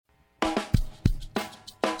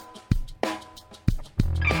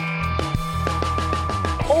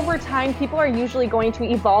over time, people are usually going to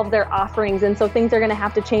evolve their offerings. And so things are going to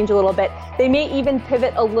have to change a little bit. They may even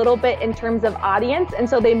pivot a little bit in terms of audience. And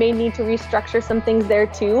so they may need to restructure some things there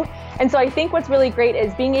too. And so I think what's really great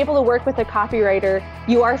is being able to work with a copywriter.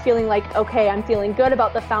 You are feeling like, okay, I'm feeling good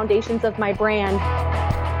about the foundations of my brand.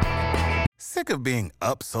 Sick of being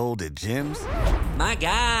upsold at gyms? My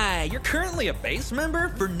guy, you're currently a base member?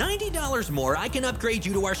 For $90 more, I can upgrade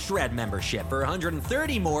you to our Shred membership. For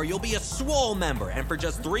 $130 more, you'll be a Swole member. And for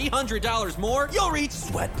just $300 more, you'll reach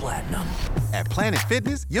Sweat Platinum. At Planet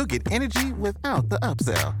Fitness, you'll get energy without the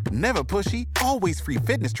upsell. Never pushy, always free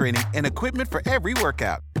fitness training and equipment for every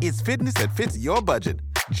workout. It's fitness that fits your budget.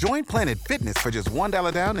 Join Planet Fitness for just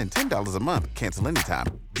 $1 down and $10 a month. Cancel anytime.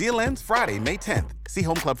 Deal ends Friday, May 10th. See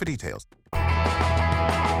Home Club for details.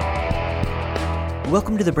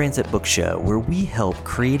 Welcome to the Brands That Book Show, where we help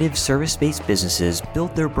creative service-based businesses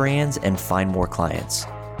build their brands and find more clients.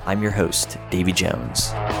 I'm your host, Davey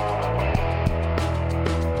Jones.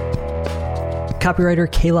 Copywriter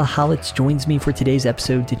Kayla Holitz joins me for today's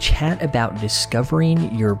episode to chat about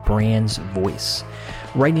discovering your brand's voice.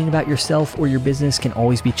 Writing about yourself or your business can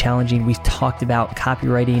always be challenging. We've talked about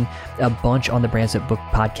copywriting a bunch on the Brands That Book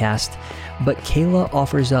podcast, but Kayla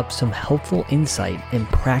offers up some helpful insight and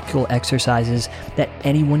practical exercises that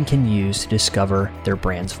anyone can use to discover their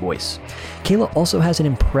brand's voice. Kayla also has an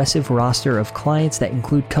impressive roster of clients that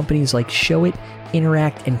include companies like Showit,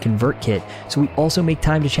 Interact, and ConvertKit. So we also make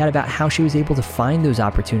time to chat about how she was able to find those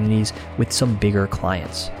opportunities with some bigger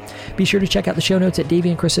clients. Be sure to check out the show notes at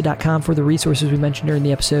daveyandkrista.com for the resources we mentioned during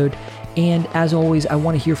the episode. And as always, I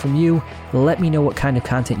want to hear from you. Let me know what kind of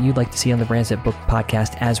content you'd like to see on the Brands That Book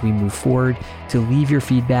podcast as we move forward. To leave your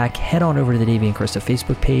feedback, head on over to the Davey and Krista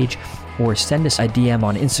Facebook page or send us a DM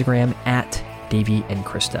on Instagram at Davey and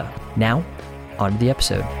Krista. Now, on to the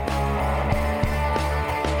episode.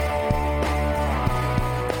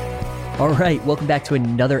 All right, welcome back to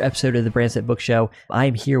another episode of the Brands That Book Show. I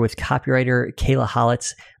am here with copywriter Kayla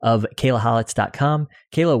Holitz of KaylaHolitz.com.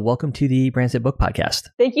 Kayla, welcome to the Brands That Book podcast.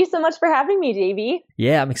 Thank you so much for having me, Davey.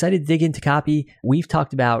 Yeah, I'm excited to dig into copy. We've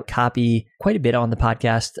talked about copy quite a bit on the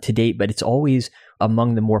podcast to date, but it's always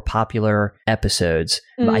among the more popular episodes.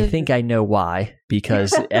 I think I know why,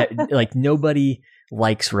 because like nobody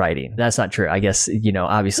likes writing. That's not true. I guess,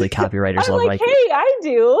 obviously copywriters love writing. Hey, I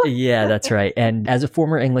do. Yeah, that's right. And as a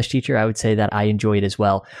former English teacher, I would say that I enjoy it as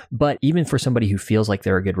well. But even for somebody who feels like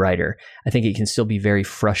they're a good writer, I think it can still be very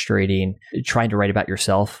frustrating trying to write about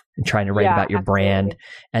yourself and trying to write about your brand.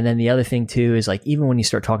 And then the other thing too is like, even when you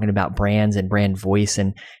start talking about brands and brand voice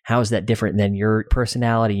and how is that different than your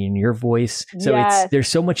personality and your voice? So there's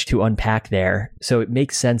so much to unpack there. So it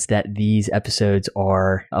makes sense that these episodes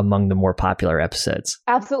are among the more popular episodes.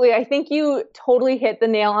 Absolutely. I think you totally hit the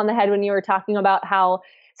nail on the head when you were talking about how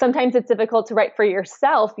sometimes it's difficult to write for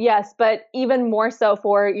yourself, yes, but even more so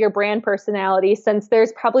for your brand personality, since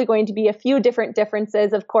there's probably going to be a few different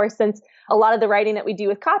differences, of course, since a lot of the writing that we do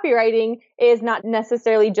with copywriting is not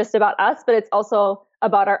necessarily just about us, but it's also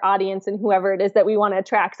about our audience and whoever it is that we want to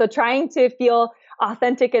attract. So trying to feel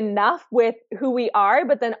authentic enough with who we are,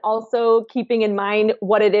 but then also keeping in mind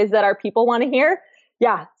what it is that our people want to hear.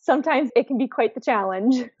 Yeah, sometimes it can be quite the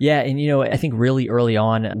challenge. Yeah. And, I think really early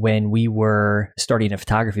on when we were starting a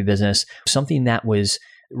photography business, something that was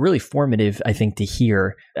really formative, I think, to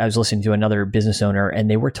hear, I was listening to another business owner and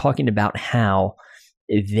they were talking about how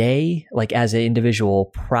they, like as an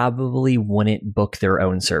individual, probably wouldn't book their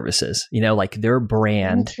own services. Like their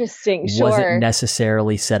brand wasn't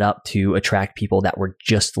necessarily set up to attract people that were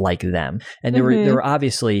just like them. And there were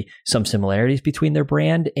obviously some similarities between their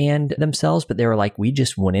brand and themselves, but they were like, we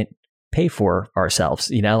just wouldn't pay for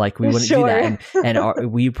ourselves, like we wouldn't do that.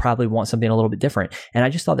 And we probably want something a little bit different. And I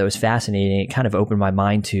just thought that was fascinating. It kind of opened my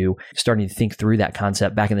mind to starting to think through that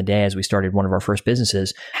concept back in the day as we started one of our first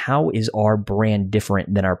businesses. How is our brand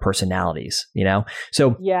different than our personalities?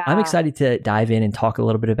 So I'm excited to dive in and talk a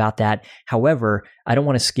little bit about that. However, I don't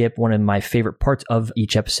want to skip one of my favorite parts of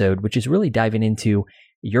each episode, which is really diving into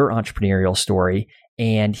your entrepreneurial story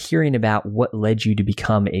and hearing about what led you to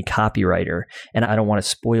become a copywriter. And I don't want to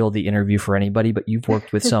spoil the interview for anybody, but you've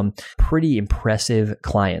worked with some pretty impressive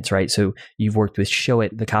clients, right? So you've worked with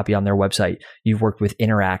Showit, the copy on their website. You've worked with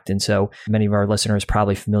Interact. And so many of our listeners are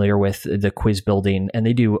probably familiar with the quiz building, and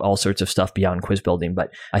they do all sorts of stuff beyond quiz building.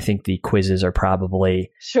 But I think the quizzes are probably,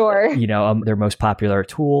 their most popular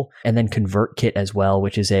tool. And then ConvertKit as well,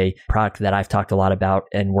 which is a product that I've talked a lot about,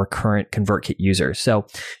 and we're current ConvertKit users. So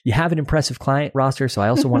you have an impressive client roster. So I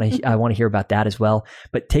also want to hear about that as well.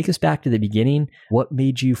 But take us back to the beginning. What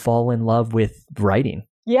made you fall in love with writing?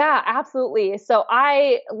 Yeah, absolutely. So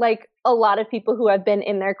I, like a lot of people who have been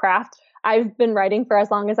in their craft, I've been writing for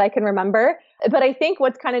as long as I can remember. But I think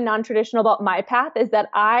what's kind of non-traditional about my path is that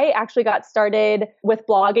I actually got started with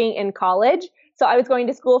blogging in college. So I was going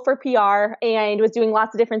to school for PR and was doing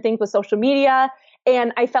lots of different things with social media.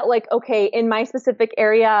 And I felt like, okay, in my specific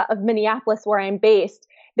area of Minneapolis where I'm based,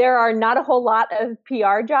 there are not a whole lot of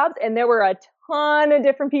PR jobs, and there were a ton of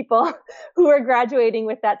different people who were graduating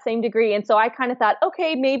with that same degree. And so I kind of thought,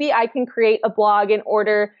 okay, maybe I can create a blog in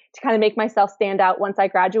order to kind of make myself stand out once I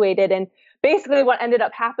graduated. And basically what ended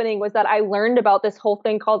up happening was that I learned about this whole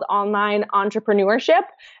thing called online entrepreneurship.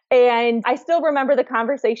 And I still remember the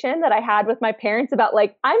conversation that I had with my parents about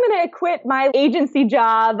like, I'm going to quit my agency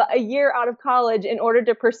job a year out of college in order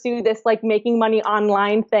to pursue this like making money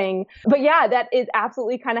online thing. But yeah, that is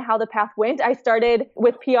absolutely kind of how the path went. I started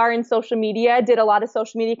with PR and social media, did a lot of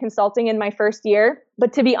social media consulting in my first year.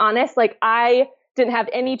 But to be honest, like I didn't have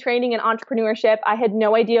any training in entrepreneurship. I had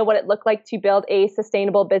no idea what it looked like to build a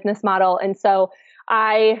sustainable business model. And so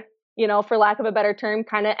I, for lack of a better term,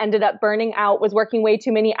 kind of ended up burning out, was working way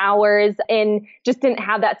too many hours and just didn't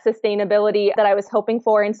have that sustainability that I was hoping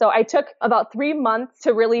for. And so I took about 3 months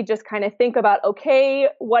to really just kind of think about, okay,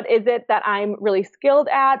 what is it that I'm really skilled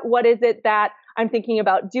at? What is it that I'm thinking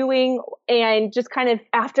about doing? And just kind of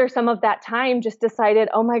after some of that time, just decided,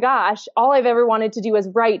 oh my gosh, all I've ever wanted to do is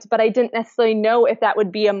write, but I didn't necessarily know if that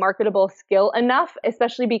would be a marketable skill enough,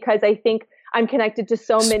 especially because I think I'm connected to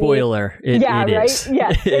so many. Spoiler. It right? is.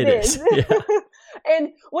 Yes, it is. Yeah. And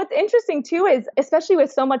what's interesting too is, especially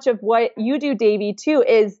with so much of what you do, Davey, too,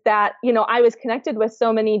 is that, I was connected with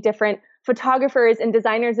so many different photographers and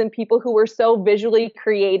designers and people who were so visually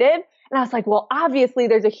creative. And I was like, well, obviously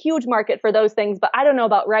there's a huge market for those things, but I don't know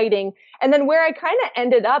about writing. And then where I kind of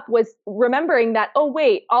ended up was remembering that, oh,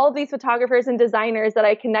 wait, all of these photographers and designers that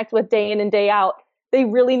I connect with day in and day out, they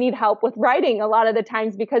really need help with writing a lot of the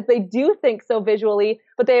times because they do think so visually,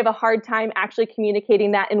 but they have a hard time actually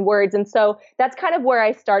communicating that in words. And so that's kind of where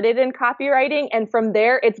I started in copywriting. And from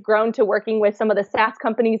there, it's grown to working with some of the SaaS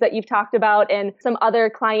companies that you've talked about and some other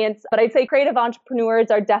clients. But I'd say creative entrepreneurs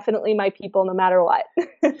are definitely my people no matter what.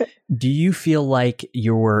 Do you feel like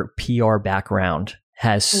your PR background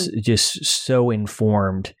has just so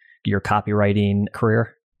informed your copywriting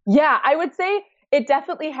career? Yeah, I would say it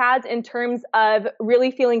definitely has, in terms of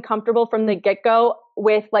really feeling comfortable from the get-go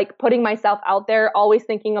with like putting myself out there, always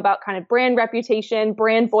thinking about kind of brand reputation,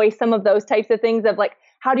 brand voice, some of those types of things of like,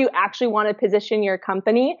 how do you actually want to position your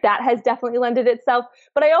company? That has definitely lended itself.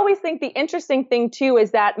 But I always think the interesting thing too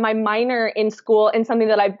is that my minor in school, and something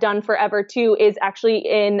that I've done forever too, is actually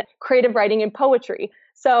in creative writing and poetry.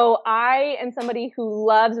 So I am somebody who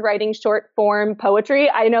loves writing short form poetry.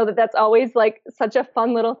 I know that that's always like such a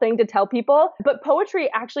fun little thing to tell people, but poetry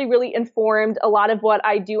actually really informed a lot of what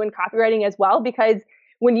I do in copywriting as well, because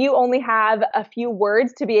when you only have a few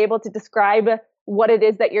words to be able to describe what it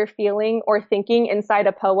is that you're feeling or thinking inside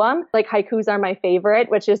a poem, like haikus are my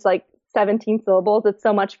favorite, which is like 17 syllables. It's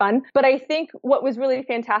so much fun. But I think what was really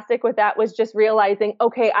fantastic with that was just realizing,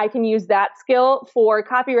 okay, I can use that skill for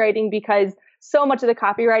copywriting, because so much of the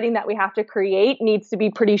copywriting that we have to create needs to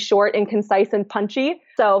be pretty short and concise and punchy.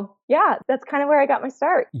 So yeah, that's kind of where I got my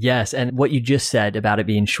start. Yes. And what you just said about it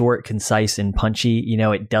being short, concise, and punchy,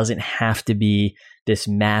 it doesn't have to be this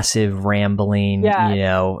massive rambling,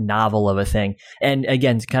 novel of a thing. And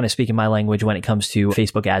again, kind of speaking my language when it comes to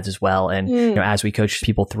Facebook ads as well. And as we coach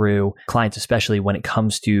people through, clients, especially when it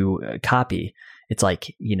comes to copy, it's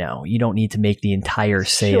like, you don't need to make the entire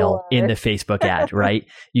sale in the Facebook ad, right?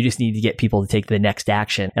 You just need to get people to take the next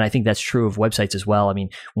action. And I think that's true of websites as well. I mean,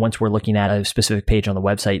 once we're looking at a specific page on the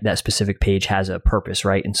website, that specific page has a purpose,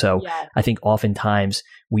 right? And so I think oftentimes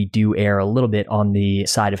we do err a little bit on the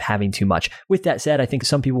side of having too much. With that said, I think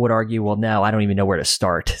some people would argue, well, no, I don't even know where to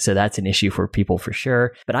start. So that's an issue for people for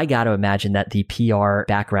sure. But I got to imagine that the PR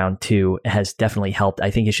background too has definitely helped.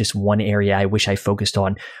 I think it's just one area I wish I focused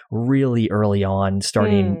on really early on,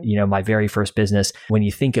 starting, my very first business. When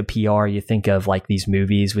you think of PR, you think of like these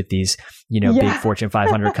movies with these, big Fortune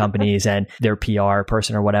 500 companies and their PR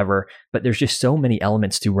person or whatever. But there's just so many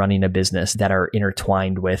elements to running a business that are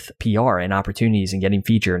intertwined with PR and opportunities and getting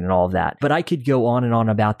featured and all of that. But I could go on and on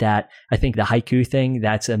about that. I think the haiku thing,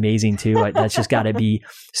 that's amazing too. That's just got to be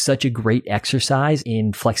such a great exercise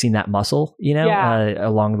in flexing that muscle,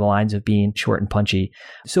 along the lines of being short and punchy.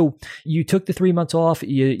 So you took the 3 months off,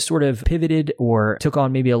 you sort of pivoted or took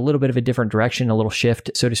on maybe a little bit of a different direction, a little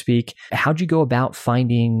shift, so to speak. How'd you go about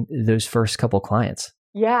finding those first couple clients?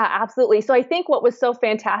 Yeah, absolutely. So I think what was so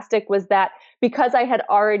fantastic was that because I had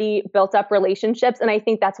already built up relationships, and I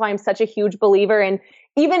think that's why I'm such a huge believer in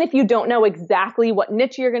even if you don't know exactly what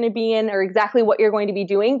niche you're going to be in or exactly what you're going to be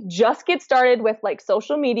doing, just get started with like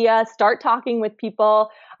social media, start talking with people,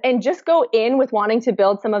 and just go in with wanting to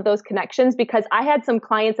build some of those connections, because I had some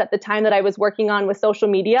clients at the time that I was working on with social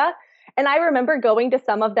media. And I remember going to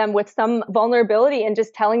some of them with some vulnerability and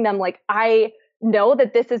just telling them, like, I know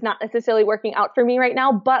that this is not necessarily working out for me right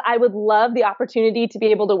now, but I would love the opportunity to be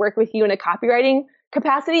able to work with you in a copywriting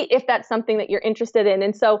capacity if that's something that you're interested in.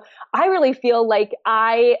 And so I really feel like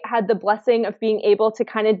I had the blessing of being able to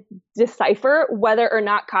kind of decipher whether or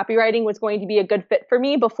not copywriting was going to be a good fit for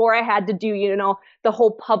me before I had to do, the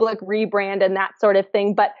whole public rebrand and that sort of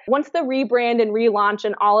thing. But once the rebrand and relaunch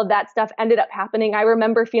and all of that stuff ended up happening, I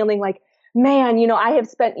remember feeling like, man, I have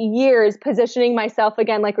spent years positioning myself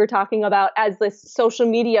again, like we're talking about, as this social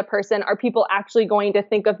media person. Are people actually going to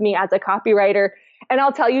think of me as a copywriter? And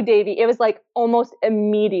I'll tell you, Davey, it was like almost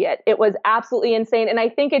immediate. It was absolutely insane. And I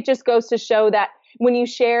think it just goes to show that when you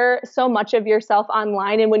share so much of yourself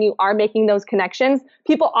online and when you are making those connections,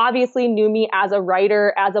 people obviously knew me as a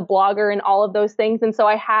writer, as a blogger, and all of those things. And so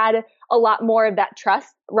I had a lot more of that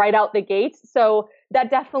trust right out the gates. So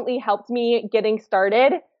that definitely helped me getting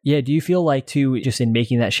started. Yeah. Do you feel like too, just in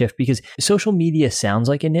making that shift, because social media sounds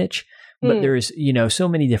like a niche, but there's, so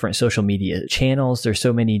many different social media channels. There's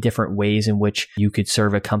so many different ways in which you could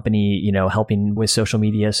serve a company, helping with social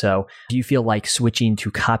media. So do you feel like switching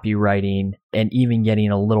to copywriting and even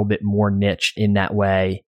getting a little bit more niche in that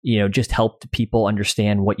way, just helped people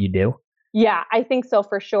understand what you do? Yeah, I think so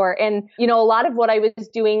for sure. And, a lot of what I was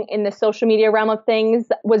doing in the social media realm of things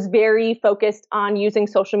was very focused on using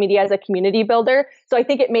social media as a community builder. So I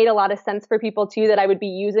think it made a lot of sense for people too that I would be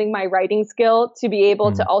using my writing skill to be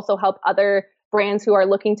able to also help other brands who are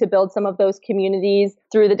looking to build some of those communities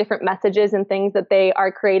through the different messages and things that they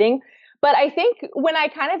are creating. But I think when I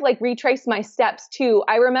kind of like retraced my steps too,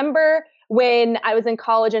 I remember when I was in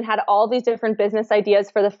college and had all these different business ideas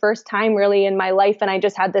for the first time really in my life. And I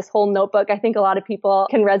just had this whole notebook. I think a lot of people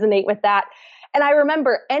can resonate with that. And I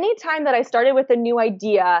remember anytime that I started with a new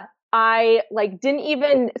idea, I didn't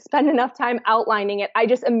even spend enough time outlining it. I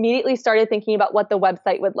just immediately started thinking about what the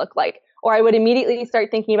website would look like. Or I would immediately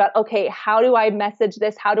start thinking about, okay, how do I message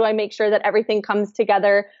this? How do I make sure that everything comes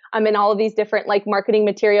together in all of these different marketing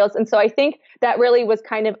materials? And so I think that really was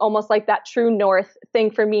kind of almost like that true north thing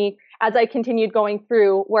for me as I continued going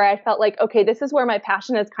through, where I felt like, okay, this is where my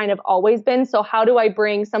passion has kind of always been. So how do I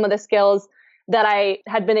bring some of the skills that I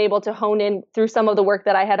had been able to hone in through some of the work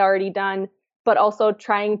that I had already done, but also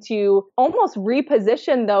trying to almost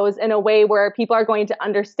reposition those in a way where people are going to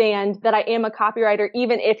understand that I am a copywriter,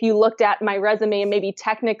 even if you looked at my resume and maybe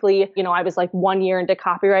technically, I was like 1 year into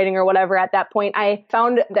copywriting or whatever at that point. I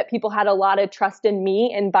found that people had a lot of trust in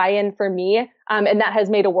me and buy-in for me. And that has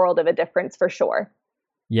made a world of a difference for sure.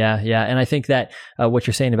 Yeah. Yeah. And I think that what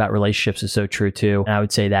you're saying about relationships is so true too. And I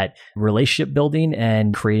would say that relationship building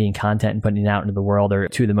and creating content and putting it out into the world are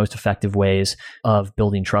two of the most effective ways of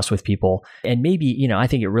building trust with people. And maybe, I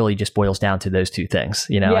think it really just boils down to those two things.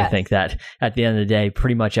 Yes. I think that at the end of the day,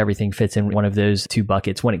 pretty much everything fits in one of those two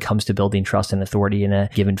buckets when it comes to building trust and authority in a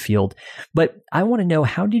given field. But I want to know,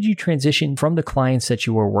 how did you transition from the clients that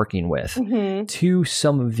you were working with to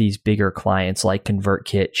some of these bigger clients like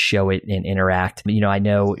ConvertKit, Showit, and Interact? I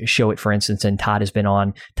know Showit, for instance, and Todd has been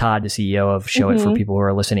on. Todd, the CEO of Showit, for people who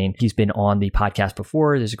are listening, he's been on the podcast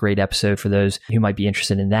before. There's a great episode for those who might be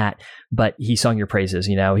interested in that. But he sung your praises.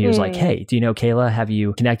 He was like, hey, do you know Kayla? Have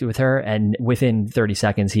you connected with her? And within 30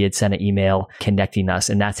 seconds, he had sent an email connecting us.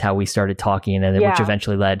 And that's how we started talking, and which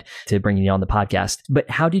eventually led to bringing you on the podcast. But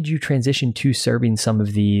how did you transition to serving some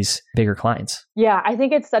of these bigger clients? Yeah, I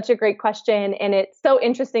think it's such a great question. And it's so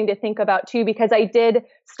interesting to think about too, because I did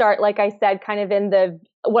start, like I said, kind of in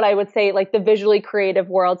what I would say the visually creative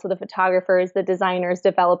world. So the photographers, the designers,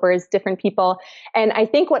 developers, different people. And I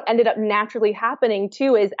think what ended up naturally happening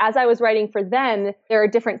too is as I was writing for them, there are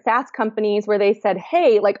different SaaS companies where they said,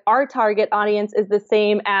 hey, our target audience is the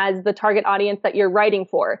same as the target audience that you're writing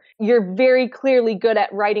for. You're very clearly good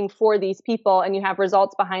at writing for these people and you have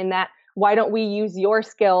results behind that. Why don't we use your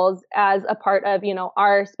skills as a part of,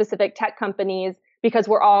 our specific tech companies? Because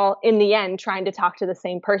we're all in the end trying to talk to the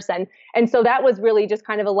same person. And so that was really just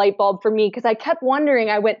kind of a light bulb for me, because I kept wondering,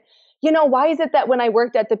 I went, why is it that when I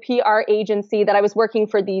worked at the PR agency that I was working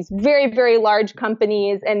for these very, very large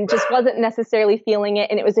companies and just wasn't necessarily feeling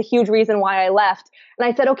it? And it was a huge reason why I left. And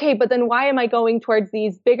I said, okay, but then why am I going towards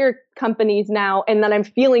these bigger companies now? And then I'm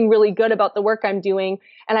feeling really good about the work I'm doing.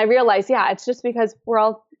 And I realized, it's just because we're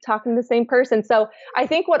all talking to the same person. So I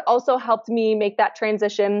think what also helped me make that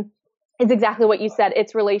transition is exactly what you said.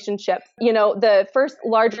 It's relationships. The first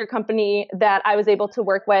larger company that I was able to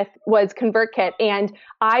work with was ConvertKit. And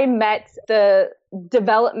I met the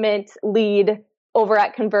development lead over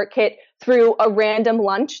at ConvertKit through a random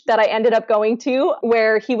lunch that I ended up going to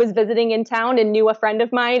where he was visiting in town and knew a friend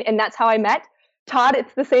of mine. And that's how I met Todd.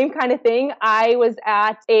 It's the same kind of thing. I was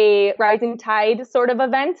at a Rising Tide sort of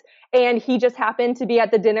event, and he just happened to be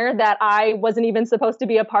at the dinner that I wasn't even supposed to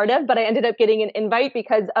be a part of, but I ended up getting an invite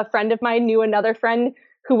because a friend of mine knew another friend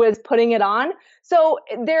who was putting it on. So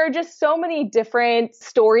there are just so many different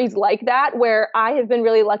stories like that where I have been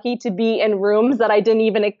really lucky to be in rooms that I didn't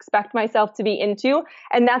even expect myself to be into.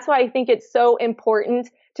 And that's why I think it's so important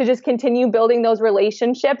to just continue building those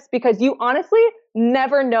relationships, because you honestly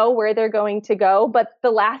never know where they're going to go. But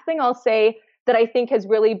the last thing I'll say that I think has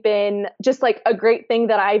really been just like a great thing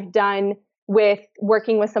that I've done with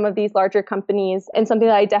working with some of these larger companies, and something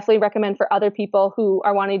that I definitely recommend for other people who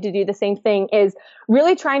are wanting to do the same thing, is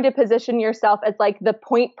really trying to position yourself as like the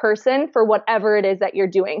point person for whatever it is that you're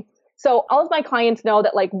doing. So all of my clients know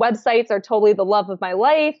that like websites are totally the love of my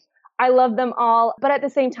life. I love them all. But at the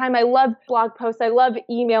same time, I love blog posts. I love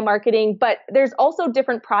email marketing. But there's also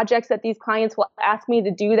different projects that these clients will ask me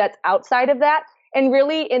to do that's outside of that. And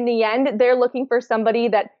really, in the end, they're looking for somebody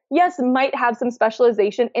that, yes, might have some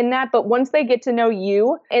specialization in that. But once they get to know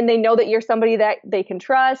you and they know that you're somebody that they can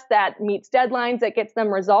trust, that meets deadlines, that gets them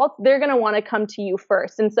results, they're going to want to come to you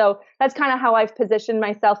first. And so that's kind of how I've positioned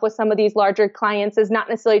myself with some of these larger clients, is not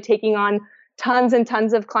necessarily taking on tons and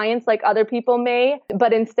tons of clients like other people may,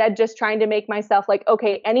 but instead just trying to make myself like,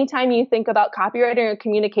 okay, anytime you think about copywriting or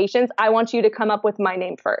communications, I want you to come up with my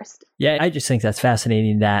name first. Yeah, I just think that's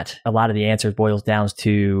fascinating that a lot of the answers boils down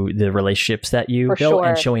to the relationships that you built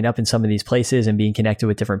and showing up in some of these places and being connected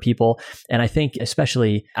with different people. And I think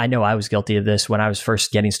especially, I know I was guilty of this when I was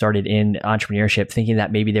first getting started in entrepreneurship, thinking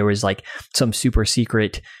that maybe there was like some super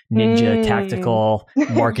secret ninja tactical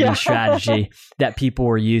marketing strategy that people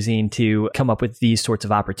were using to come up with these sorts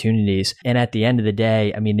of opportunities. And at the end of the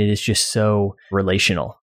day, I mean, it is just so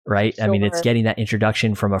relational, right? Sure. I mean, it's getting that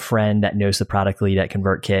introduction from a friend that knows the product lead at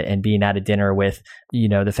ConvertKit and being at a dinner with,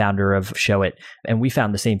 the founder of Showit. And we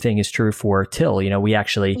found the same thing is true for Till. We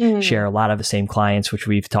actually share a lot of the same clients, which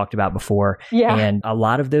we've talked about before. Yeah. And a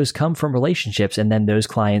lot of those come from relationships. And then those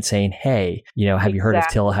clients saying, hey, have you heard of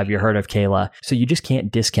Till? Have you heard of Kayla? So you just can't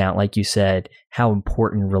discount, like you said, how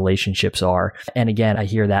important relationships are. And again, I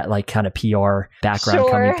hear that like kind of PR background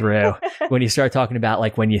coming through when you start talking about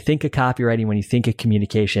like when you think of copywriting, when you think of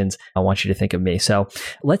communications, I want you to think of me. So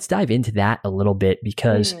let's dive into that a little bit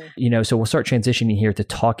because, so we'll start transitioning here to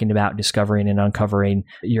talking about discovering and uncovering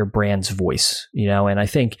your brand's voice, and I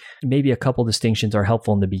think maybe a couple distinctions are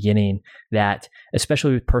helpful in the beginning that,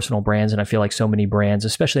 especially with personal brands, and I feel like so many brands,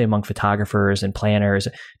 especially among photographers and planners,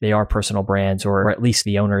 they are personal brands, or at least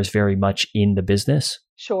the owner is very much in the business.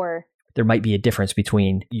 Sure. There might be a difference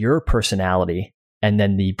between your personality and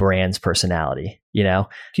then the brand's personality.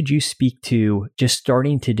 Could you speak to just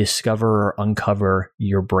starting to discover or uncover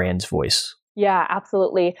your brand's voice? Yeah,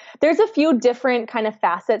 absolutely. There's a few different kind of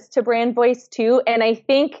facets to brand voice too. And I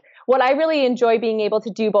think what I really enjoy being able to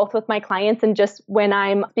do both with my clients and just when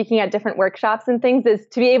I'm speaking at different workshops and things is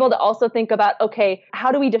to be able to also think about, okay,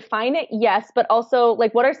 how do we define it? Yes, but also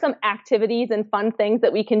like what are some activities and fun things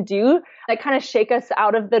that we can do that kind of shake us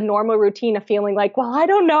out of the normal routine of feeling like, well, I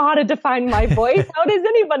don't know how to define my voice. How does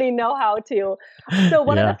anybody know how to? So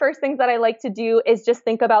one of the first things that I like to do is just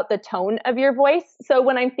think about the tone of your voice. So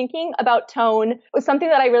when I'm thinking about tone, something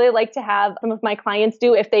that I really like to have some of my clients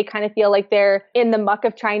do if they kind of feel like they're in the muck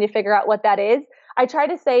of trying to figure out what that is, I try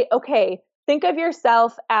to say, okay, think of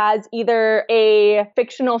yourself as either a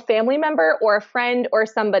fictional family member or a friend or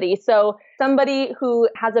somebody. So somebody who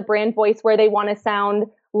has a brand voice where they want to sound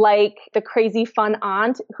like the crazy fun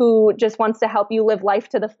aunt who just wants to help you live life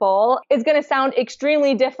to the full is going to sound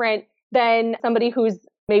extremely different than somebody who's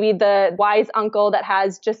maybe the wise uncle that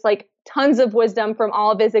has just like tons of wisdom from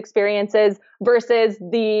all of his experiences versus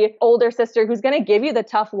the older sister who's going to give you the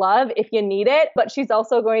tough love if you need it, but she's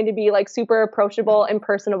also going to be like super approachable and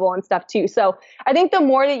personable and stuff too. So I think the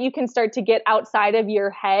more that you can start to get outside of your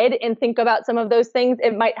head and think about some of those things,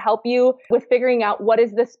 it might help you with figuring out what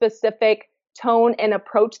is the specific tone and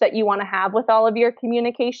approach that you want to have with all of your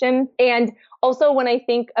communication. And also when I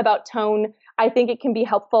think about tone, I think it can be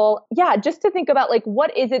helpful, just to think about like,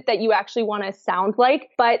 what is it that you actually want to sound like?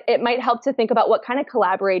 But it might help to think about what kind of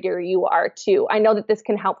collaborator you are too. I know that this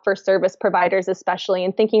can help for service providers, especially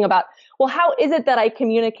in thinking about well, how is it that I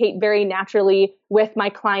communicate very naturally with my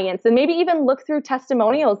clients? And maybe even look through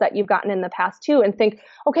testimonials that you've gotten in the past too and think,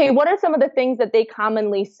 okay, what are some of the things that they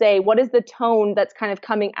commonly say? What is the tone that's kind of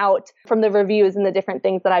coming out from the reviews and the different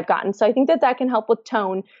things that I've gotten? So I think that can help with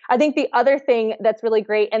tone. I think the other thing that's really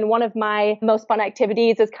great, and one of my most fun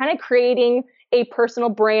activities, is kind of creating a personal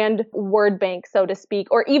brand word bank, so to speak.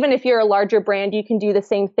 Or even if you're a larger brand, you can do the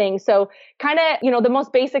same thing. So kind of, the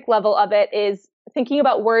most basic level of it is thinking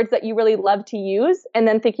about words that you really love to use, and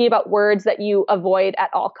then thinking about words that you avoid at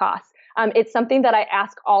all costs. It's something that I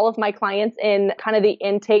ask all of my clients in kind of the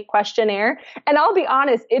intake questionnaire. And I'll be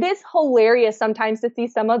honest, it is hilarious sometimes to see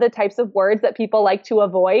some of the types of words that people like to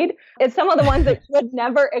avoid. It's some of the ones that you would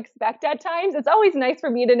never expect at times. It's always nice for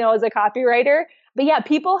me to know as a copywriter. But yeah,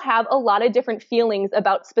 people have a lot of different feelings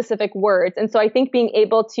about specific words. And so I think being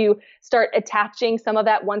able to start attaching some of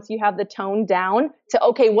that once you have the tone down to,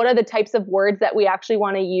 okay, what are the types of words that we actually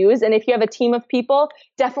want to use? And if you have a team of people,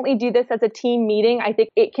 definitely do this as a team meeting. I think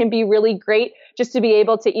it can be really great just to be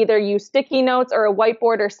able to either use sticky notes or a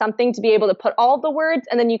whiteboard or something to be able to put all the words,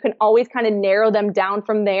 and then you can always kind of narrow them down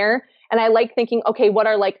from there. And I like thinking, okay, what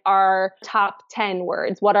are like our top 10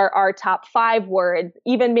 words? What are our top 5 words?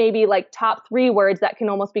 Even maybe like top 3 words that can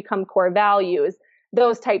almost become core values,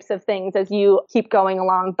 those types of things as you keep going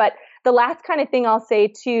along. But the last kind of thing I'll say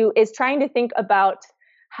too is trying to think about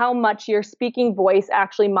how much your speaking voice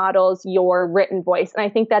actually models your written voice. And I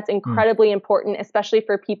think that's incredibly important, especially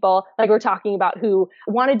for people like we're talking about who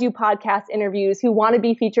want to do podcast interviews, who want to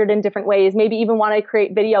be featured in different ways, maybe even want to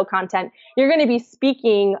create video content. You're going to be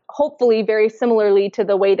speaking hopefully very similarly to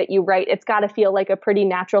the way that you write. It's got to feel like a pretty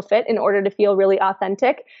natural fit in order to feel really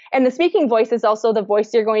authentic. And the speaking voice is also the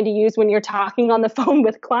voice you're going to use when you're talking on the phone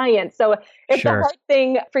with clients. So it's a hard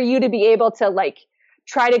thing for you to be able to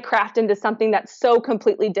try to craft into something that's so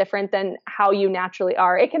completely different than how you naturally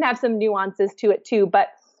are. It can have some nuances to it too, but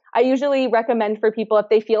I usually recommend for people, if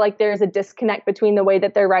they feel like there's a disconnect between the way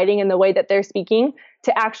that they're writing and the way that they're speaking,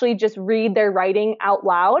 to actually just read their writing out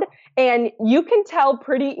loud. And you can tell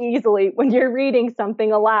pretty easily when you're reading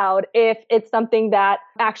something aloud if it's something that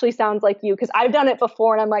actually sounds like you. Because I've done it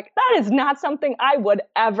before and I'm like, that is not something I would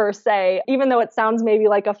ever say, even though it sounds maybe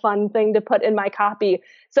like a fun thing to put in my copy.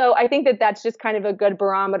 So I think that that's just kind of a good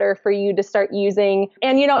barometer for you to start using.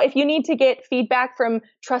 And, if you need to get feedback from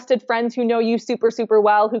trusted friends who know you super, super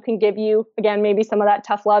well, who can give you, again, maybe some of that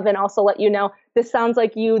tough love and also let you know, this sounds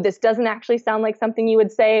like you, this doesn't actually sound like something you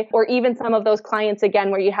would say, or even some of those clients, again,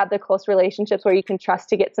 where you have the close relationships where you can trust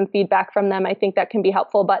to get some feedback from them. I think that can be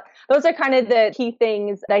helpful. But those are kind of the key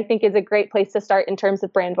things that I think is a great place to start in terms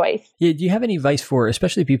of brand voice. Yeah. Do you have any advice for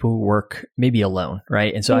especially people who work maybe alone,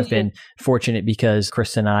 right? And so I've been fortunate because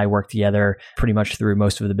Krista and I work together pretty much through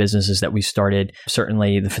most of the businesses that we started,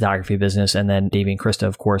 certainly the photography business, and then Davey and Krista,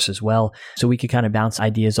 of course, as well. So we could kind of bounce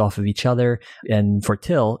ideas off of each other. And for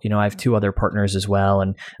Till, I have 2 other partners as well.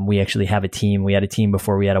 And we actually have a team. We had a team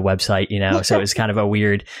before we had a website, so it's kind of a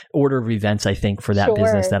weird order of events, I think, for that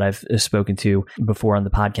business that I've spoken to before on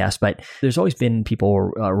the podcast. But there's always been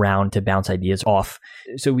people around to bounce ideas off.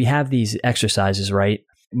 So we have these exercises, right?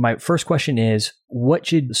 My first question is, what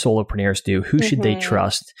should solopreneurs do? Who should they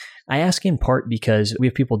trust? I ask in part because we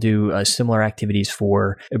have people do similar activities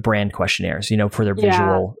for brand questionnaires, for their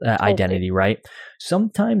visual identity, right?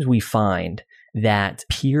 Sometimes we find that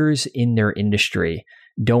peers in their industry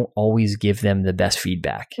don't always give them the best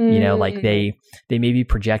feedback. Like they maybe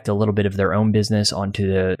project a little bit of their own business onto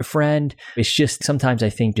the friend. It's just sometimes I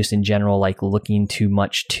think just in general, like looking too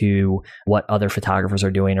much to what other photographers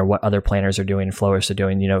are doing or what other planners are doing, florists are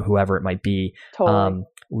doing, whoever it might be. Totally.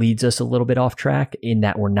 Leads us a little bit off track in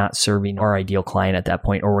that we're not serving our ideal client at that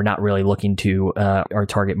point, or we're not really looking to our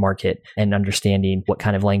target market and understanding what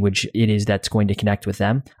kind of language it is that's going to connect with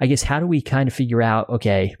them. I guess, how do we kind of figure out,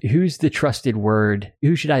 okay, who's the trusted word?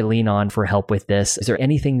 Who should I lean on for help with this? Is there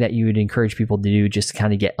anything that you would encourage people to do just to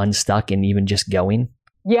kind of get unstuck and even just going?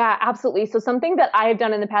 Yeah, absolutely. So something that I have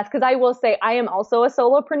done in the past, because I will say I am also a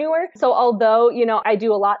solopreneur. So although, I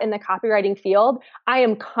do a lot in the copywriting field, I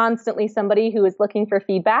am constantly somebody who is looking for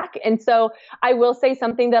feedback. And so I will say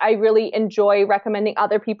something that I really enjoy recommending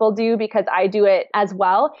other people do, because I do it as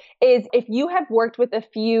well, is if you have worked with a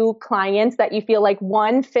few clients that you feel like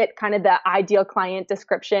one fit kind of the ideal client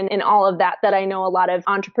description and all of that I know a lot of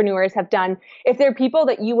entrepreneurs have done, if there are people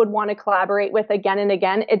that you would want to collaborate with again and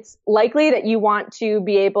again, it's likely that you want to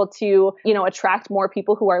be able to, attract more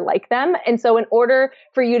people who are like them. And so in order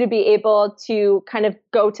for you to be able to kind of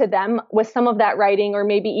go to them with some of that writing, or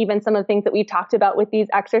maybe even some of the things that we've talked about with these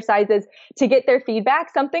exercises to get their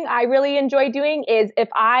feedback, something I really enjoy doing is if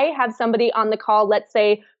I have somebody on the call, let's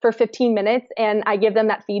say for 15 minutes and I give them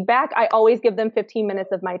that feedback, I always give them 15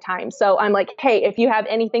 minutes of my time. So I'm like, hey, if you have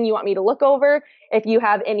anything you want me to look over, if you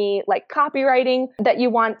have any like copywriting that you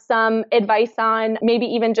want some advice on, maybe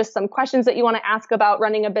even just some questions that you want to ask about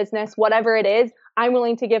running a business, whatever it is, I'm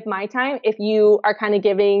willing to give my time if you are kind of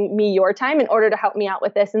giving me your time in order to help me out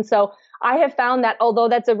with this. And so I have found that although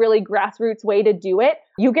that's a really grassroots way to do it,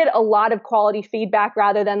 you get a lot of quality feedback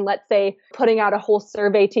rather than, let's say, putting out a whole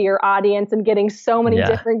survey to your audience and getting so many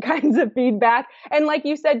different kinds of feedback. And like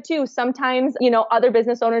you said, too, sometimes, other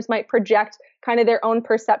business owners might project kind of their own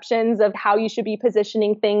perceptions of how you should be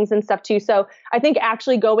positioning things and stuff, too. So I think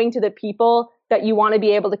actually going to the people that you want to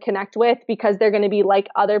be able to connect with because they're going to be like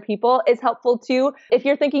other people is helpful too. If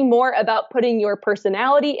you're thinking more about putting your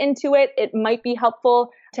personality into it, it might be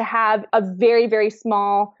helpful to have a very, very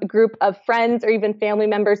small group of friends or even family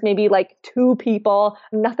members, maybe like 2 people,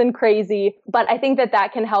 nothing crazy. But I think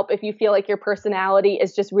that can help if you feel like your personality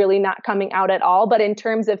is just really not coming out at all. But in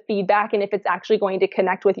terms of feedback and if it's actually going to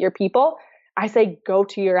connect with your people, I say go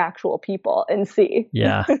to your actual people and see.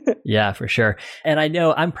 Yeah, for sure. And I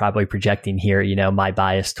know I'm probably projecting here, my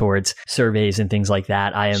bias towards surveys and things like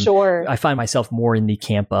that. I find myself more in the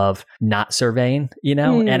camp of not surveying,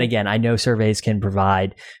 and again, I know surveys can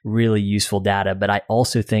provide really useful data, but I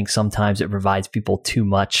also think sometimes it provides people too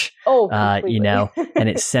much, and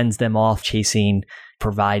it sends them off chasing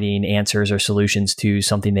providing answers or solutions to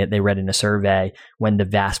something that they read in a survey when the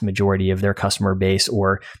vast majority of their customer base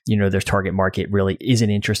or, their target market really isn't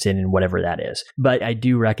interested in whatever that is. But I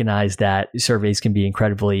do recognize that surveys can be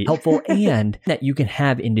incredibly helpful and that you can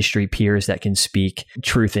have industry peers that can speak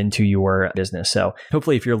truth into your business. So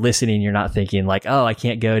hopefully if you're listening, you're not thinking like, oh, I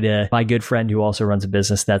can't go to my good friend who also runs a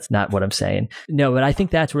business. That's not what I'm saying. No, but I think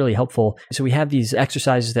that's really helpful. So we have these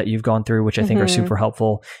exercises that you've gone through, which I think are super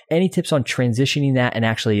helpful. Any tips on transitioning that and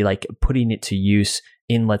actually like putting it to use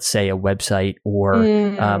in, let's say, a website or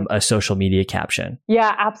a social media caption?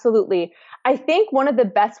 Yeah, absolutely. I think one of the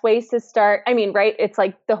best ways to start, right, it's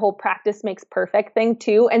like the whole practice makes perfect thing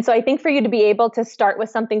too. And so I think for you to be able to start with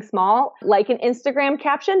something small, like an Instagram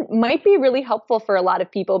caption, might be really helpful for a lot of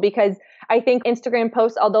people because I think Instagram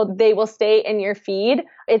posts, although they will stay in your feed,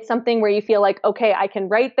 it's something where you feel like, okay, I can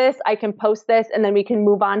write this, I can post this, and then we can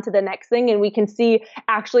move on to the next thing. And we can see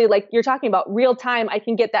actually, like you're talking about real time, I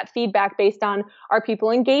can get that feedback based on are people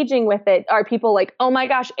engaging with it? Are people like, oh my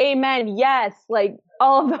gosh, amen, yes, like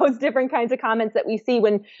all of those different kinds of comments that we see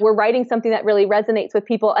when we're writing something that really resonates with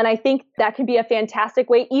people. And I think that can be a fantastic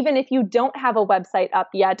way, even if you don't have a website up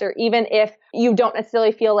yet, or even if you don't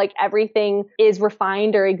necessarily feel like everything is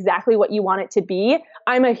refined or exactly what you want it to be.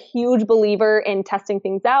 I'm a huge believer in testing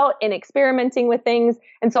things out and experimenting with things.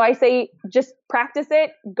 And so I say, just practice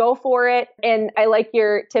it, go for it. And I like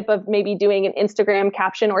your tip of maybe doing an Instagram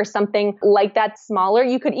caption or something like that smaller.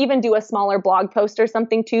 You could even do a smaller blog post or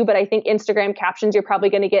something too. But I think Instagram captions, you're probably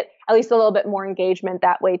going to get at least a little bit more engagement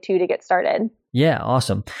that way too to get started. Yeah,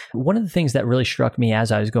 awesome. One of the things that really struck me as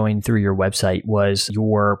I was going through your website was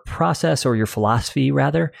your process or your philosophy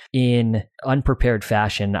rather. In unprepared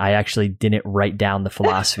fashion, I actually didn't write down the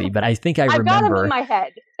philosophy, but I think I remember. I've got them in my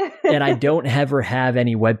head. And I don't ever have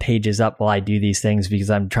any web pages up while I do these things because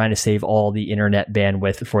I'm trying to save all the internet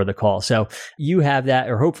bandwidth for the call. So you have that,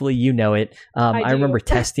 or hopefully you know it. I remember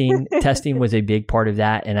testing was a big part of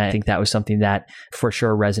that. And I think that was something that for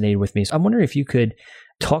sure resonated with me. So I'm wondering if you could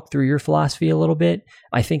talk through your philosophy a little bit.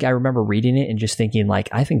 I think I remember reading it and just thinking like,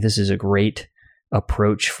 I think this is a great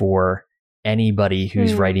approach for anybody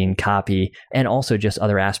who's writing copy and also just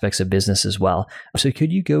other aspects of business as well. So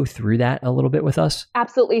could you go through that a little bit with us?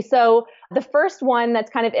 Absolutely. So the first one that's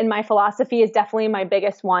kind of in my philosophy is definitely my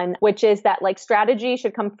biggest one, which is that like strategy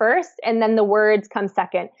should come first and then the words come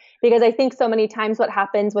second. Because I think so many times what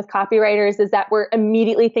happens with copywriters is that we're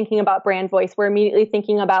immediately thinking about brand voice. We're immediately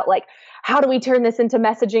thinking about like, how do we turn this into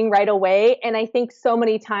messaging right away? And I think so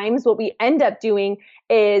many times what we end up doing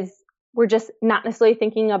is we're just not necessarily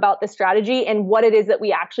thinking about the strategy and what it is that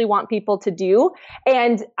we actually want people to do.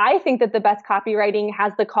 And I think that the best copywriting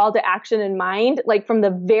has the call to action in mind, like from the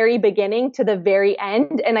very beginning to the very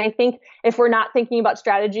end. And I think if we're not thinking about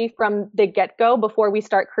strategy from the get-go before we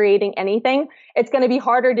start creating anything, it's going to be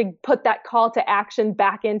harder to put that call to action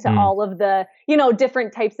back into all of the,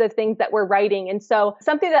 different types of things that we're writing. And so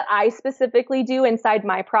something that I specifically do inside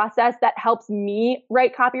my process that helps me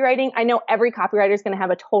write copywriting, I know every copywriter is going to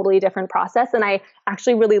have a totally different process. And I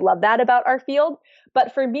actually really love that about our field.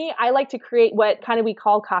 But for me, I like to create what kind of we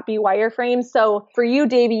call copy wireframes. So for you,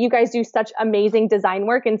 Davey, you guys do such amazing design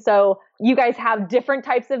work. And so you guys have different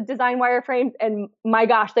types of design wireframes. And my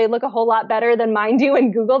gosh, they look a whole lot better than mine do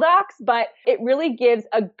in Google Docs. But it really gives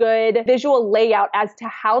a good visual layout as to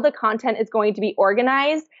how the content is going to be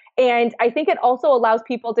organized. And I think it also allows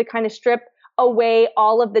people to kind of strip away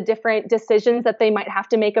all of the different decisions that they might have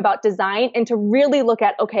to make about design and to really look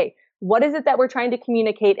at, okay, what is it that we're trying to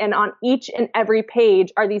communicate? And on each and every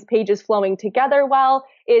page, are these pages flowing together well?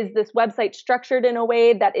 Is this website structured in a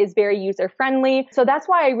way that is very user-friendly? So that's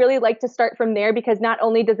why I really like to start from there, because not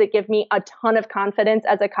only does it give me a ton of confidence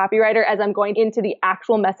as a copywriter as I'm going into the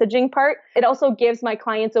actual messaging part, it also gives my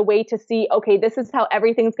clients a way to see, okay, this is how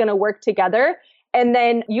everything's going to work together. And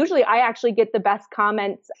then usually I actually get the best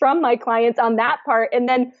comments from my clients on that part. And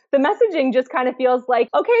then the messaging just kind of feels like,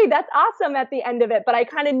 okay, that's awesome at the end of it. But I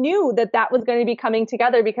kind of knew that that was going to be coming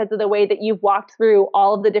together because of the way that you've walked through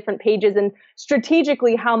all of the different pages and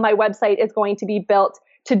strategically how my website is going to be built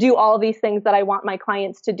to do all of these things that I want my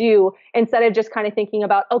clients to do, instead of just kind of thinking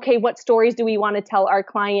about, okay, what stories do we want to tell our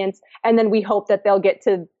clients? And then we hope that they'll get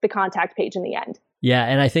to the contact page in the end. Yeah.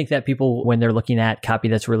 And I think that people, when they're looking at copy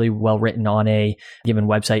that's really well written on a given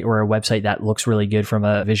website or a website that looks really good from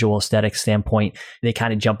a visual aesthetic standpoint, they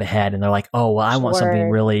kind of jump ahead and they're like, oh, well, I want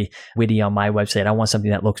something really witty on my website. I want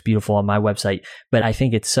something that looks beautiful on my website. But I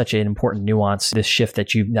think it's such an important nuance, this shift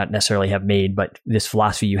that you not necessarily have made, but this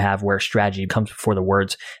philosophy you have where strategy comes before the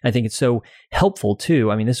words. And I think it's so helpful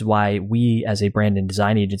too. I mean, this is why we as a brand and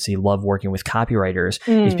design agency love working with copywriters,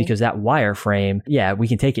 is because that wireframe, yeah, we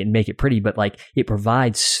can take it and make it pretty, but like it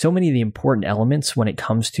provides so many of the important elements when it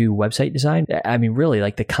comes to website design. I mean, really,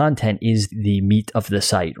 like the content is the meat of the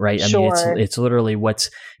site, right? I mean, it's literally what's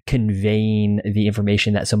conveying the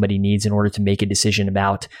information that somebody needs in order to make a decision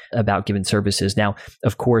about given services. Now,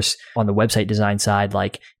 of course, on the website design side,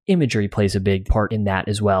 like imagery plays a big part in that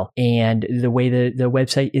as well. And the way the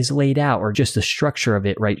website is laid out, or just the structure of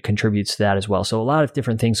it, right, contributes to that as well. So a lot of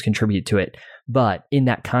different things contribute to it. But in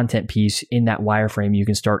that content piece, in that wireframe, you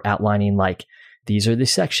can start outlining like, these are the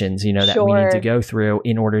sections, that we need to go through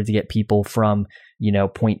in order to get people from,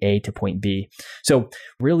 point A to point B. So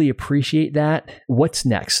really appreciate that. What's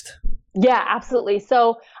next? Yeah, absolutely.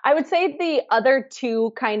 So I would say the other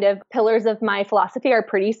two kind of pillars of my philosophy are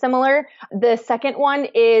pretty similar. The second one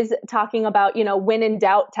is talking about, when in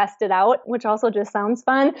doubt, test it out, which also just sounds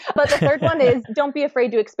fun. But the third one is don't be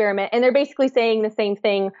afraid to experiment. And they're basically saying the same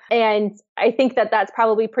thing. And I think that that's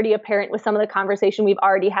probably pretty apparent with some of the conversation we've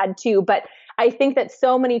already had too. But I think that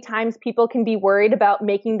so many times people can be worried about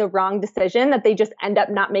making the wrong decision that they just end up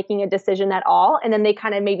not making a decision at all. And then they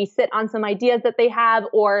kind of maybe sit on some ideas that they have,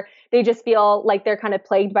 or they just feel like they're kind of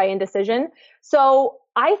plagued by indecision. So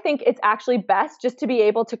I think it's actually best just to be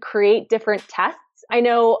able to create different tests. I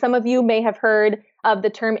know some of you may have heard of the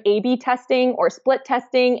term A/B testing or split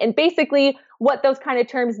testing. And basically what those kind of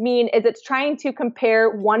terms mean is it's trying to compare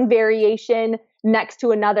one variation next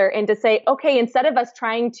to another and to say, okay, instead of us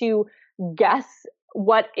trying to guess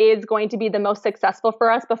what is going to be the most successful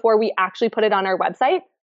for us before we actually put it on our website,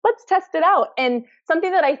 let's test it out. And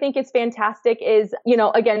something that I think is fantastic is,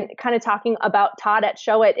 again, kind of talking about Todd at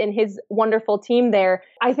Showit and his wonderful team there.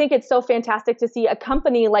 I think it's so fantastic to see a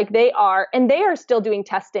company like they are, and they are still doing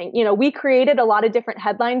testing. We created a lot of different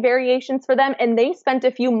headline variations for them, and they spent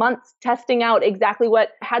a few months testing out exactly what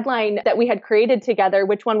headline that we had created together,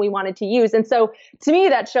 which one we wanted to use. And so to me,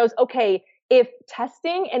 that shows, okay, if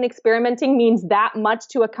testing and experimenting means that much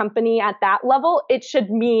to a company at that level, it should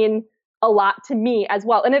mean a lot to me as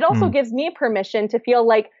well. And it also gives me permission to feel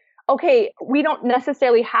like, okay, we don't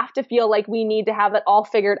necessarily have to feel like we need to have it all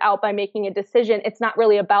figured out by making a decision. It's not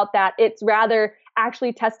really about that. It's rather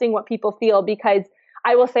actually testing what people feel, because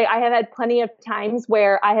I will say I have had plenty of times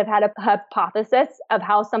where I have had a hypothesis of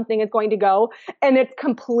how something is going to go, and it's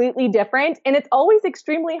completely different. And it's always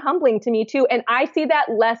extremely humbling to me too. And I see that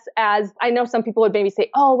less as, I know some people would maybe say,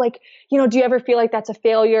 oh, like, do you ever feel like that's a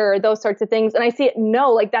failure or those sorts of things? And I see it,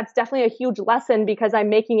 no, like that's definitely a huge lesson, because I'm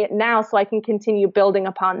making it now so I can continue building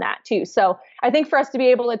upon that too. So I think for us to be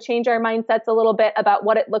able to change our mindsets a little bit about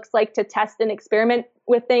what it looks like to test and experiment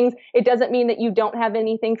with things, it doesn't mean that you don't have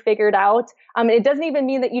anything figured out. It doesn't even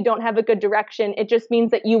mean that you don't have a good direction. It just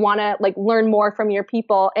means that you want to learn more from your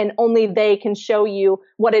people, and only they can show you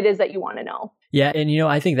what it is that you want to know. Yeah. And,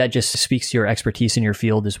 I think that just speaks to your expertise in your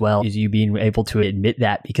field as well, is you being able to admit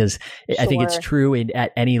that, because I think it's true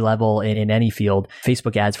at any level in any field.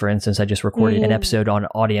 Facebook ads, for instance, I just recorded an episode on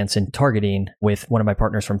audience and targeting with one of my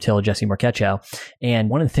partners from Till, Jesse Marquecho. And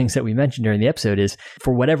one of the things that we mentioned during the episode is,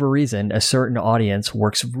 for whatever reason, a certain audience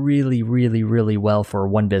works really, really, really well for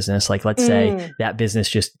one business. Like, let's say that business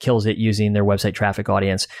just kills it using their website traffic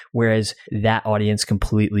audience, whereas that audience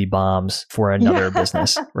completely bombs for another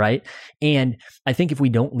business, right? And I think if we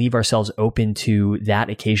don't leave ourselves open to that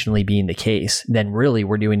occasionally being the case, then really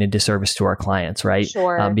we're doing a disservice to our clients, right?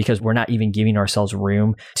 Sure. Because we're not even giving ourselves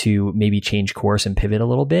room to maybe change course and pivot a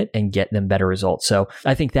little bit and get them better results. So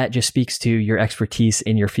I think that just speaks to your expertise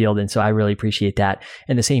in your field. And so I really appreciate that.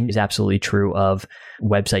 And the same is absolutely true of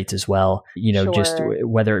websites as well. Just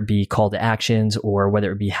whether it be call to actions or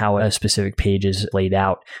whether it be how a specific page is laid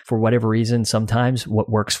out. For whatever reason, sometimes what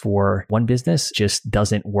works for one business just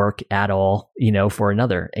doesn't work at all, for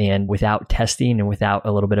another. And without testing and without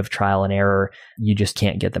a little bit of trial and error, you just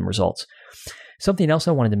can't get them results. Something else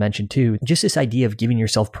I wanted to mention too, just this idea of giving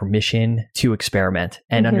yourself permission to experiment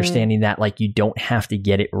and understanding that you don't have to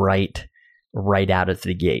get it right out of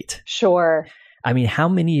the gate. Sure. I mean, how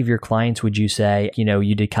many of your clients would you say,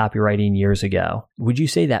 you did copywriting years ago? Would you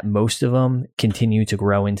say that most of them continue to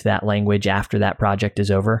grow into that language after that project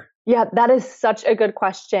is over? Yeah, that is such a good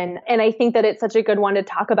question. And I think that it's such a good one to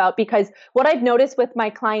talk about, because what I've noticed with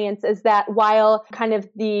my clients is that while kind of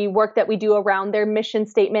the work that we do around their mission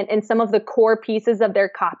statement and some of the core pieces of their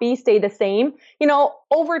copy stay the same,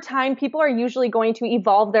 over time, people are usually going to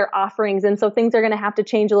evolve their offerings. And so things are going to have to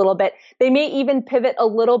change a little bit. They may even pivot a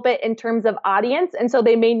little bit in terms of audience. And so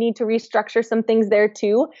they may need to restructure some things there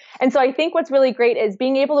too. And so I think what's really great is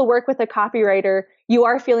being able to work with a copywriter. You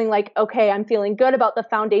are feeling like, okay, I'm feeling good about the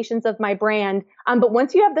foundations of my brand. But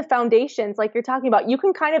once you have the foundations, like you're talking about, you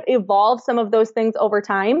can kind of evolve some of those things over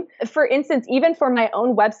time. For instance, even for my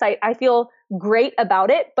own website, I feel great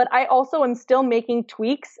about it, but I also am still making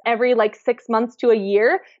tweaks every 6 months to a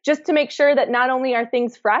year, just to make sure that not only are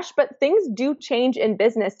things fresh, but things do change in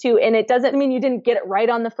business too. And it doesn't mean you didn't get it right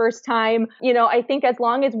on the first time. I think as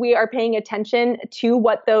long as we are paying attention to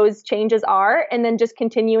what those changes are and then just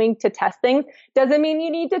continuing to test things, doesn't mean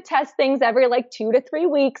you need to test things every 2 to 3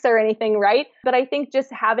 weeks or anything, right? But I think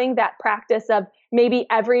just having that practice of maybe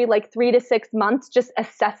every 3 to 6 months, just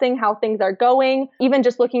assessing how things are going, even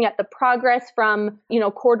just looking at the progress from,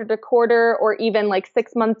 quarter to quarter, or even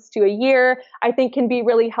 6 months to a year, I think can be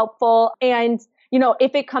really helpful. And,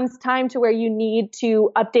 if it comes time to where you need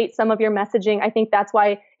to update some of your messaging, I think that's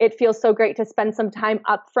why it feels so great to spend some time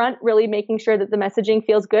upfront, really making sure that the messaging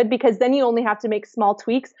feels good, because then you only have to make small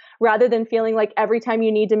tweaks rather than feeling like every time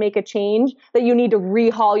you need to make a change that you need to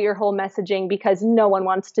rehaul your whole messaging, because no one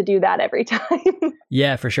wants to do that every time.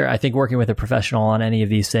 Yeah, for sure. I think working with a professional on any of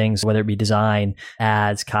these things, whether it be design,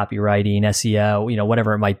 ads, copywriting, SEO,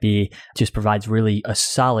 whatever it might be, just provides really a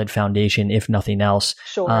solid foundation, if nothing else.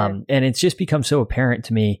 Sure. And it's just become so apparent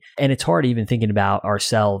to me. And it's hard even thinking about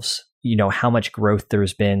ourselves, how much growth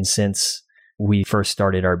there's been since we first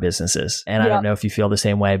started our businesses. And I don't know if you feel the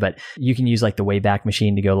same way, but you can use the Wayback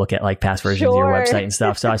Machine to go look at past versions of your website and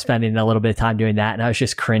stuff. So I was spending a little bit of time doing that, and I was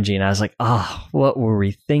just cringing. I was like, oh, what were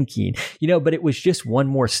we thinking? But it was just one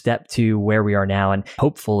more step to where we are now. And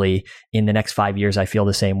hopefully in the next 5 years, I feel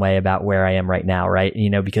the same way about where I am right now, right?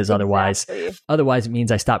 Because otherwise it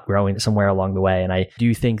means I stop growing somewhere along the way. And I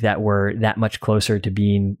do think that we're that much closer to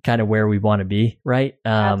being kind of where we want to be, right?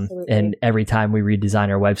 And every time we redesign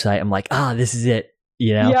our website, I'm like, this is it,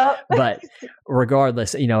 Yep. But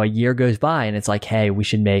regardless, a year goes by and it's like, hey, we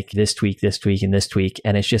should make this tweak, and this tweak.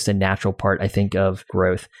 And it's just a natural part, I think, of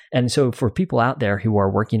growth. And so for people out there who are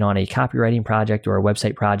working on a copywriting project or a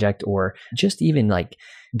website project, or just even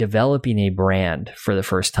developing a brand for the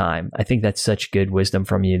first time, I think that's such good wisdom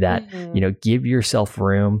from you that, give yourself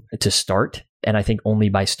room to start. And I think only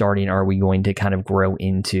by starting are we going to kind of grow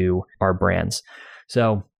into our brands.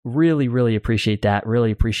 So really, really appreciate that.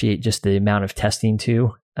 Really appreciate just the amount of testing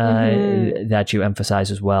too that you emphasize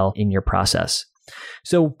as well in your process.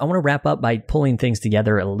 So I want to wrap up by pulling things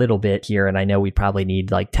together a little bit here. And I know we probably need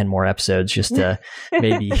 10 more episodes just to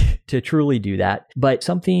maybe to truly do that. But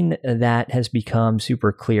something that has become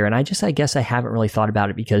super clear, and I guess I haven't really thought about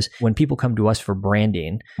it, because when people come to us for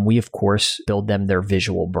branding, we of course build them their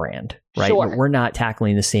visual brand, right? Sure. We're not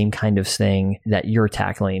tackling the same kind of thing that you're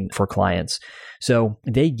tackling for clients. So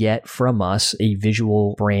they get from us a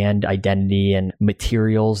visual brand identity and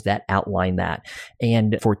materials that outline that.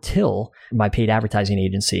 And for Till, my paid advertising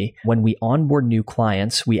agency, when we onboard new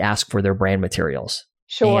clients, we ask for their brand materials.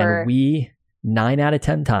 Sure. And we 9 out of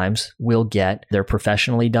 10 times we'll get their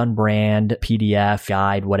professionally done brand, PDF,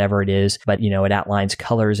 guide, whatever it is. But, it outlines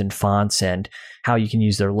colors and fonts and how you can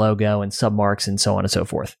use their logo and submarks and so on and so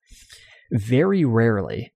forth. Very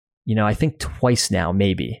rarely, I think twice now,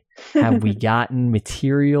 maybe, have we gotten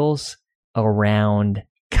materials around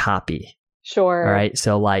copy. Sure. All right.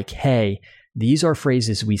 So hey, these are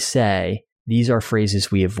phrases we say. These are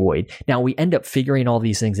phrases we avoid. Now, we end up figuring all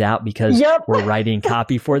these things out because we're writing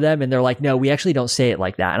copy for them. And they're like, no, we actually don't say it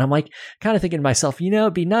like that. And I'm kind of thinking to myself,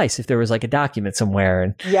 it'd be nice if there was a document somewhere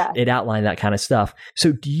and it outlined that kind of stuff.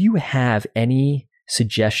 So do you have any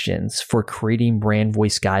suggestions for creating brand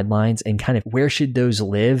voice guidelines and kind of where should those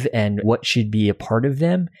live and what should be a part of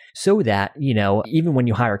them so that, even when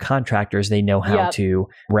you hire contractors, they know how to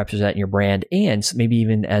represent your brand, and maybe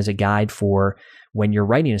even as a guide for when you're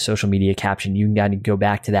writing a social media caption, you can kind of go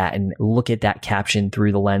back to that and look at that caption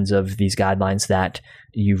through the lens of these guidelines that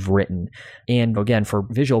you've written. And again, for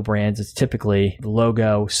visual brands, it's typically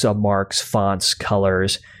logo, submarks, fonts,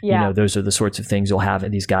 colors. Those are the sorts of things you'll have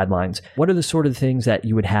in these guidelines. What are the sort of things that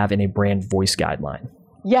you would have in a brand voice guideline?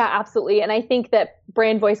 Yeah, absolutely. And I think that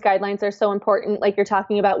brand voice guidelines are so important, like you're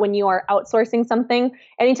talking about when you are outsourcing something.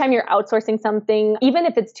 Anytime you're outsourcing something, even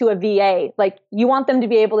if it's to a VA, you want them to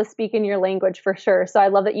be able to speak in your language for sure. So I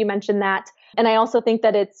love that you mentioned that. And I also think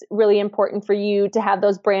that it's really important for you to have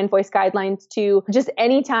those brand voice guidelines to just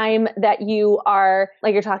anytime that you are,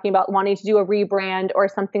 like you're talking about, wanting to do a rebrand or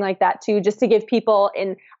something like that too, just to give people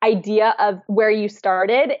an idea of where you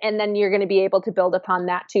started, and then you're going to be able to build upon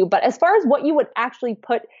that too. But as far as what you would actually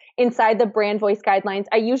put inside the brand voice guidelines,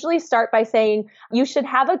 I usually start by saying you should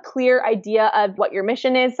have a clear idea of what your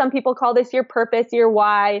mission is. Some people call this your purpose, your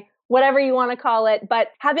why, whatever you want to call it, but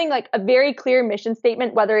having a very clear mission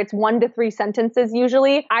statement, whether it's 1 to 3 sentences,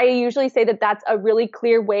 I usually say that that's a really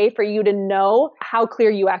clear way for you to know how clear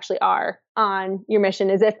you actually are on your mission.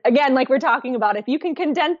 Is if, again, like we're talking about, if you can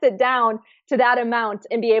condense it down to that amount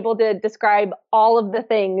and be able to describe all of the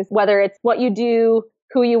things, whether it's what you do,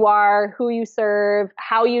 who you are, who you serve,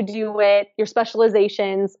 how you do it, your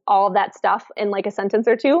specializations, all of that stuff in a sentence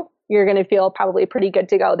or two, you're going to feel probably pretty good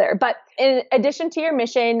to go there. But in addition to your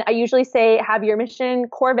mission, I usually say have your mission,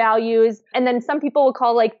 core values, and then some people will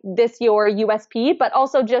call this your USP, but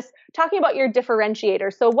also just talking about your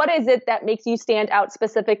differentiator. So what is it that makes you stand out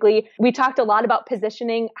specifically? We talked a lot about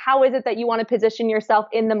positioning. How is it that you want to position yourself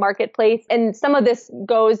in the marketplace? And some of this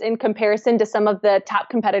goes in comparison to some of the top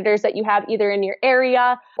competitors that you have either in your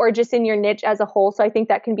area or just in your niche as a whole. So I think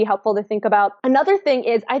that can be helpful to think about. Another thing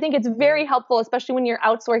is I think it's very helpful, especially when you're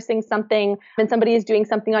outsourcing something and somebody is doing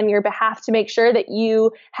something on your behalf, to make sure that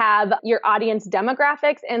you have your audience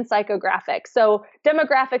demographics and psychographics. So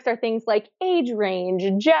demographics are things like age range,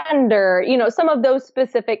 gender, some of those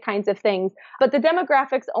specific kinds of things. But the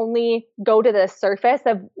demographics only go to the surface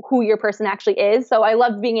of who your person actually is. So I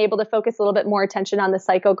love being able to focus a little bit more attention on the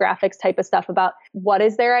psychographics type of stuff about what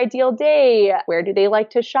is their ideal day? Where do they like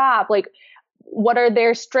to shop? What are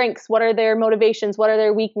their strengths? What are their motivations? What are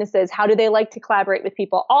their weaknesses? How do they like to collaborate with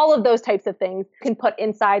people? All of those types of things can put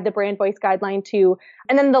inside the brand voice guideline too.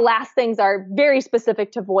 And then the last things are very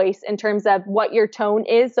specific to voice in terms of what your tone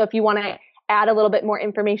is. So if you want to add a little bit more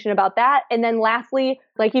information about that. And then lastly,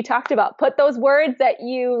 like you talked about, put those words that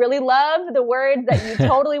you really love, the words that you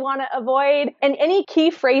totally want to avoid, and any key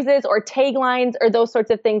phrases or taglines or those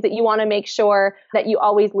sorts of things that you want to make sure that you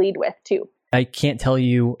always lead with too. I can't tell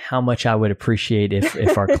you how much I would appreciate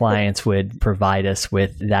if our clients would provide us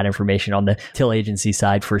with that information on the Till agency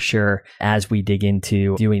side for sure, as we dig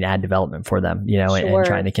into doing ad development for them, and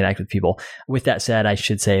trying to connect with people. With that said, I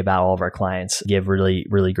should say about all of our clients give really,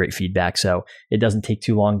 really great feedback. So it doesn't take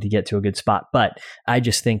too long to get to a good spot. But I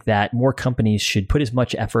just think that more companies should put as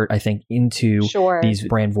much effort, I think, into these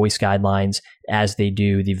brand voice guidelines as they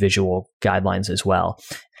do the visual guidelines as well.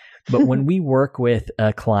 But when we work with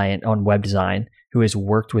a client on web design who has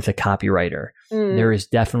worked with a copywriter, there is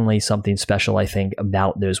definitely something special, I think,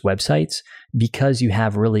 about those websites, because you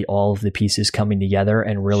have really all of the pieces coming together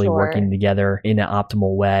and really working together in an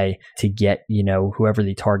optimal way to get, whoever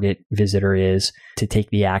the target visitor is to take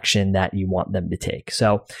the action that you want them to take.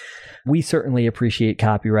 So we certainly appreciate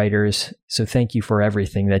copywriters. So thank you for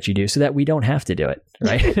everything that you do so that we don't have to do it,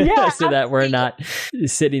 right? So that we're not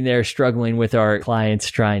sitting there struggling with our clients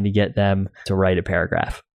trying to get them to write a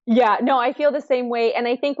paragraph. Yeah, no, I feel the same way. And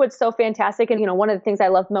I think what's so fantastic, and one of the things I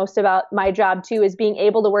love most about my job too, is being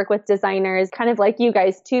able to work with designers kind of like you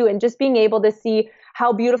guys too, and just being able to see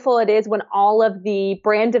how beautiful it is when all of the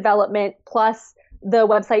brand development plus the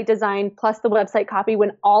website design plus the website copy,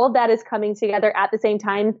 when all of that is coming together at the same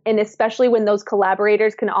time, and especially when those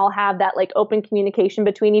collaborators can all have that like open communication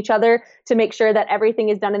between each other to make sure that everything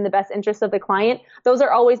is done in the best interest of the client, those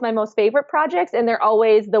are always my most favorite projects. And they're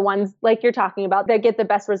always the ones like you're talking about that get the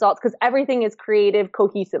best results because everything is creative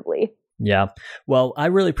cohesively. Yeah. Well, I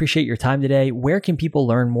really appreciate your time today. Where can people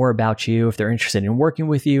learn more about you if they're interested in working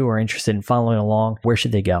with you or interested in following along? Where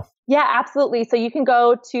should they go? Yeah, absolutely. So you can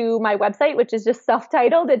go to my website, which is just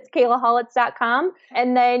self-titled. It's KaylaHolitz.com.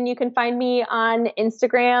 And then you can find me on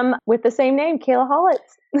Instagram with the same name, Kayla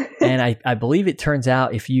Holitz. And I believe it turns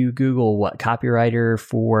out if you Google copywriter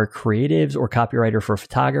for creatives or copywriter for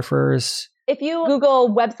photographers. If you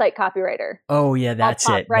Google website copywriter. Oh, yeah, that's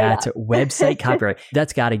it. Right that's it. Website copywriter.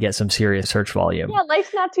 That's got to get some serious search volume. Yeah,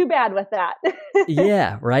 life's not too bad with that.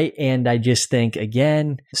 Yeah, right. And I just think,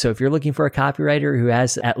 again, so if you're looking for a copywriter who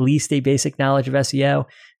has at least a basic knowledge of SEO,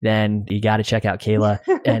 then you got to check out Kayla.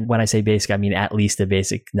 And when I say basic, I mean at least a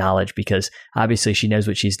basic knowledge, because obviously she knows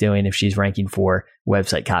what she's doing if she's ranking for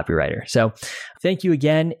website copywriter. So thank you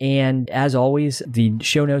again. And as always, the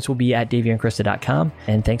show notes will be at daveyandkrista.com.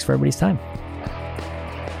 And thanks for everybody's time.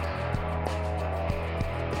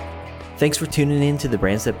 Thanks for tuning in to the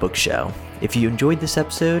Brands That Book Show. If you enjoyed this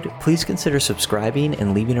episode, please consider subscribing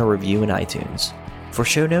and leaving a review in iTunes. For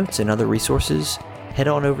show notes and other resources, head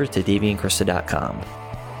on over to daveyandkrista.com.